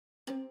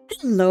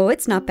Hello,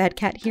 it's Not Bad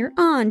Cat here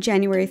on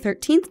January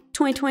 13th,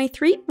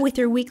 2023 with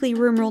your weekly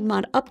Rimworld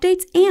mod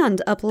updates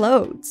and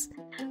uploads.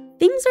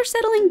 Things are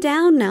settling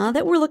down now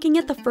that we're looking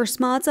at the first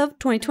mods of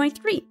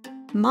 2023.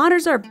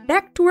 Modders are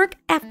back to work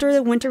after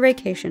the winter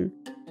vacation.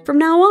 From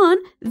now on,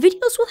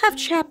 videos will have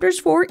chapters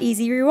for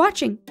easy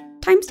rewatching.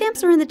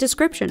 Timestamps are in the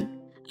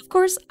description. Of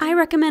course, I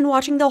recommend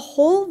watching the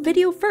whole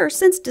video first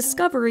since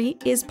discovery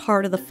is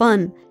part of the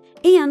fun,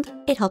 and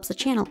it helps the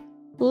channel.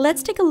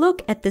 Let's take a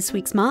look at this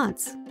week's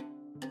mods.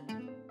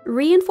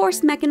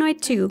 Reinforced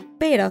Mechanoid 2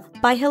 Beta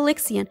by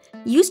Helixian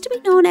used to be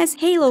known as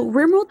Halo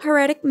Rimworld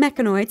Heretic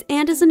Mechanoids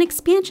and is an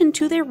expansion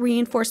to their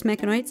Reinforced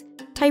Mechanoids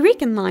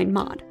Tyrekan line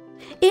mod.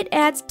 It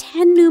adds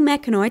 10 new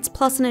Mechanoids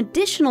plus an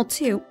additional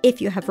 2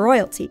 if you have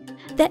royalty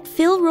that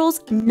fill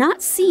roles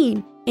not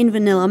seen in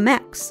vanilla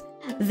mechs.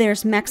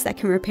 There's mechs that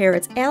can repair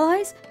its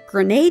allies,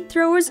 grenade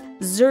throwers,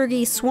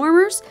 Zergy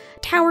swarmers,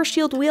 tower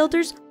shield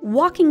wielders,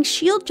 walking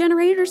shield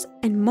generators,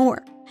 and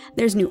more.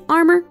 There's new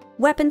armor,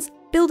 weapons,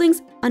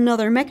 buildings,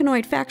 another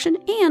Mechanoid faction,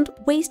 and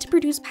ways to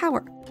produce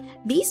power.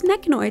 These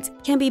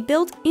Mechanoids can be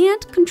built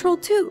and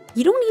controlled too.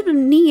 You don't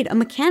even need a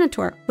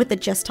Mechanitor with the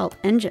Gestalt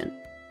engine.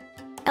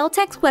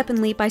 Eltex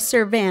Weaponry by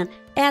Sir Van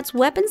adds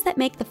weapons that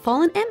make the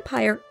Fallen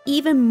Empire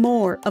even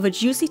more of a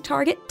juicy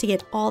target to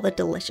get all the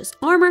delicious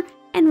armor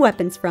and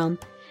weapons from.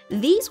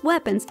 These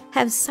weapons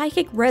have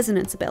Psychic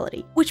Resonance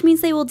ability, which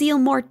means they will deal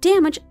more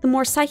damage the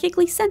more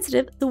psychically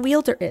sensitive the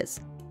wielder is.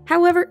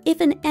 However,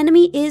 if an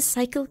enemy is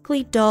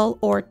psychically dull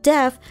or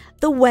deaf,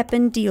 the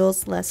weapon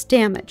deals less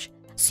damage,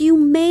 so you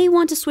may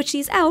want to switch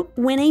these out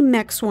when a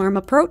mech swarm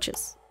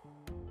approaches.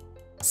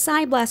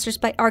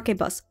 PsyBlasters by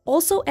Arquebus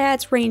also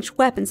adds ranged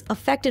weapons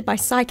affected by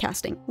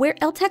Psycasting. Where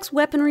Eltex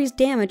Weaponry's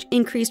damage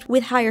increased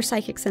with higher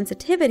psychic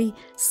sensitivity,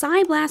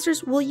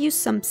 PsyBlasters will use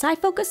some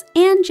Psyfocus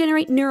and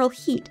generate neural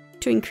heat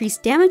to increase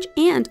damage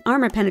and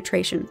armor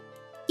penetration.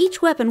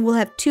 Each weapon will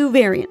have 2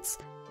 variants.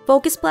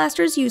 Focus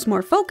Blasters use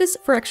more focus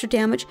for extra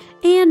damage,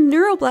 and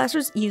Neural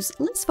Blasters use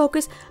less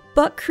focus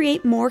but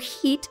create more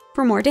heat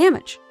for more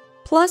damage.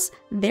 Plus,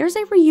 there's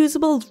a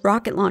reusable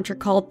rocket launcher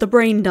called the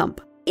Brain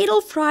Dump.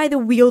 It'll fry the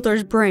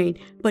wielder's brain,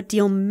 but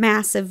deal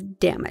massive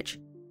damage.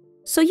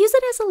 So use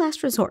it as a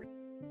last resort.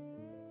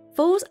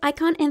 Foe's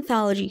Icon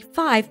Anthology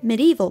 5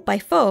 Medieval by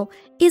Foe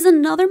is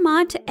another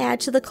mod to add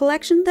to the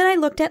collection that I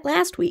looked at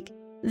last week.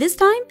 This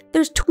time,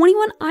 there's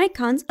 21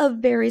 icons of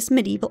various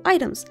medieval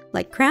items,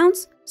 like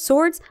crowns,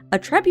 swords, a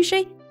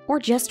trebuchet, or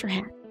jester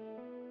hat.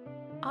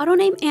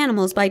 Auto-Name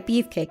Animals by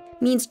Beefcake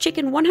means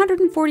Chicken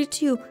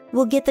 142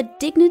 will get the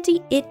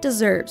dignity it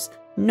deserves,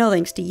 no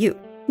thanks to you.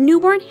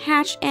 Newborn,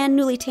 hatched, and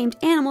newly tamed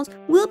animals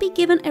will be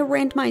given a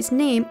randomized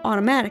name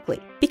automatically,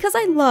 because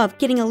I love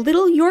getting a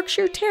little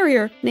Yorkshire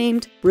Terrier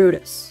named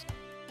Brutus.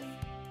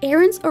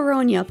 Erin's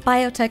Auronya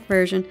Biotech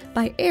version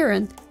by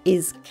Erin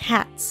is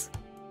cats.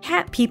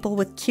 Cat people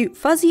with cute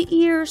fuzzy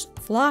ears,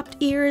 flopped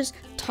ears,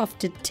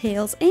 tufted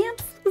tails, and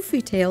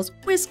floofy tails,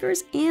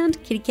 whiskers,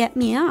 and kitty cat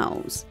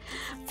meows.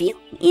 Feline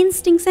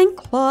instincts and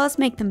claws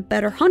make them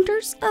better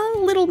hunters, a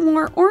little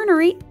more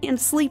ornery and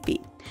sleepy.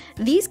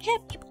 These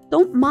cat people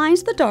don't mind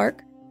the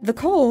dark, the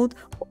cold,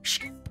 or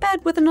share a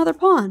bed with another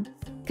pawn.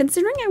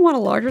 Considering I want a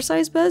larger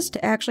size bed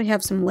to actually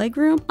have some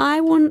legroom,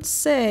 I wouldn't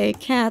say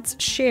cats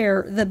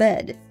share the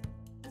bed.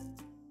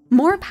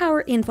 More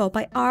power info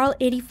by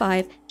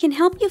RL85 can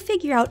help you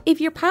figure out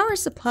if your power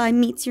supply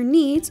meets your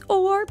needs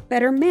or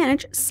better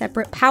manage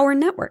separate power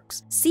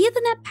networks. See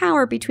the net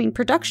power between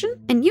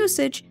production and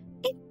usage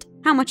and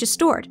how much is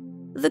stored.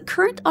 The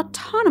current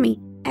autonomy,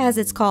 as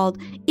it's called,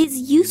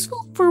 is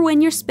useful for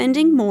when you're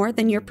spending more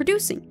than you're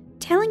producing,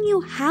 telling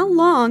you how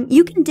long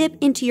you can dip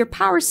into your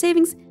power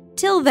savings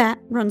till that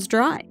runs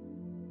dry.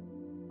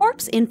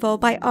 Corpse info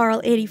by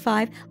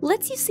RL85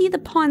 lets you see the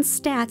pawn's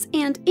stats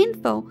and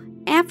info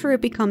after it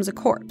becomes a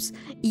corpse,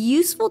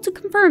 useful to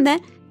confirm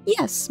that,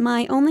 yes,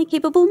 my only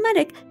capable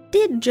medic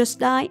did just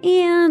die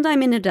and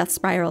I'm in a death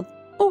spiral.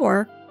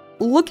 Or,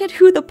 look at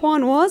who the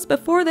pawn was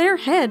before their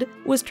head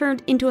was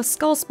turned into a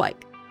skull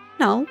spike.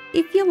 No,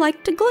 if you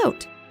like to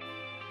gloat.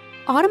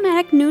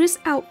 Automatic Nudist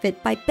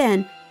outfit by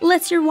Ben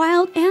lets your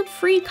wild and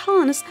free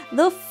colonists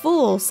the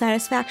full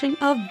satisfaction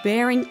of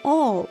bearing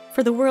all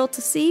for the world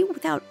to see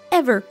without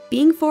ever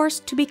being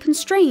forced to be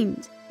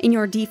constrained in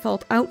your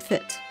default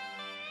outfit.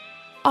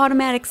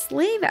 Automatic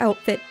Slave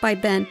outfit by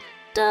Ben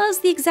does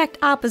the exact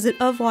opposite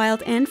of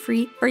wild and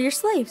free for your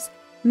slaves.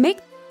 Make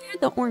them wear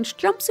the orange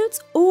jumpsuits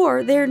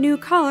or their new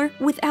collar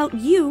without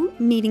you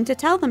needing to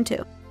tell them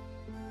to.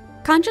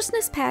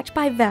 Consciousness Patch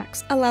by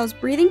Vex allows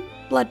breathing,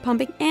 blood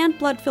pumping, and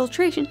blood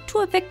filtration to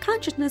affect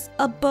consciousness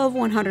above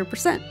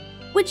 100%,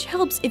 which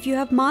helps if you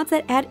have mods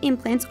that add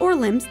implants or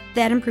limbs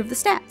that improve the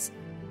stats.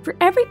 For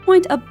every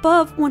point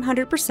above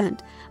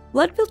 100%,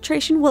 blood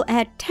filtration will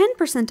add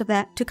 10% of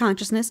that to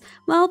consciousness,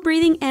 while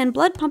breathing and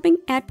blood pumping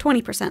add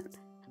 20%.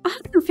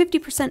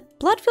 150%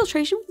 blood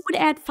filtration would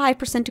add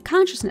 5% to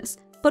consciousness,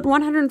 but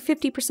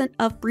 150%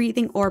 of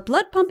breathing or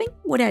blood pumping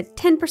would add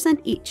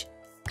 10% each.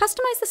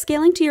 Customize the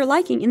scaling to your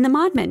liking in the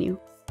mod menu.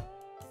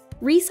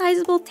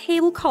 Resizable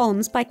Table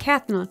Columns by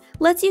Cathanon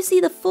lets you see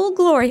the full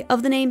glory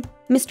of the name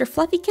Mr.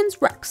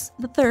 Fluffykins Rex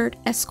III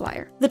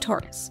Esquire, the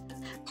Taurus.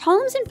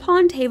 Columns in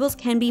pawn tables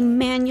can be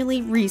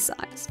manually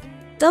resized.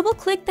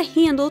 Double-click the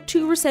handle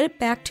to reset it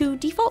back to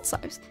default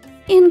size,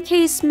 in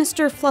case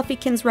Mr.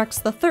 Fluffykins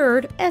Rex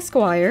III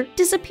Esquire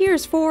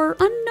disappears for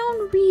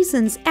unknown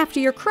reasons after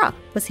your crop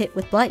was hit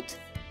with blight.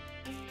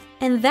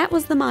 And that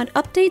was the mod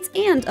updates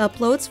and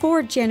uploads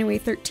for January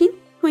 13th,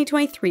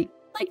 2023.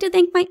 I'd like to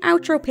thank my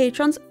outro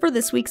patrons for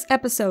this week's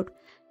episode.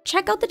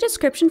 Check out the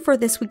description for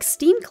this week's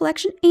Steam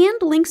collection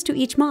and links to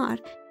each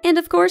mod. And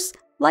of course,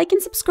 like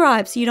and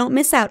subscribe so you don't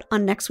miss out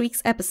on next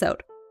week's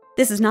episode.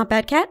 This is Not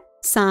Bad Cat,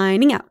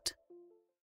 signing out.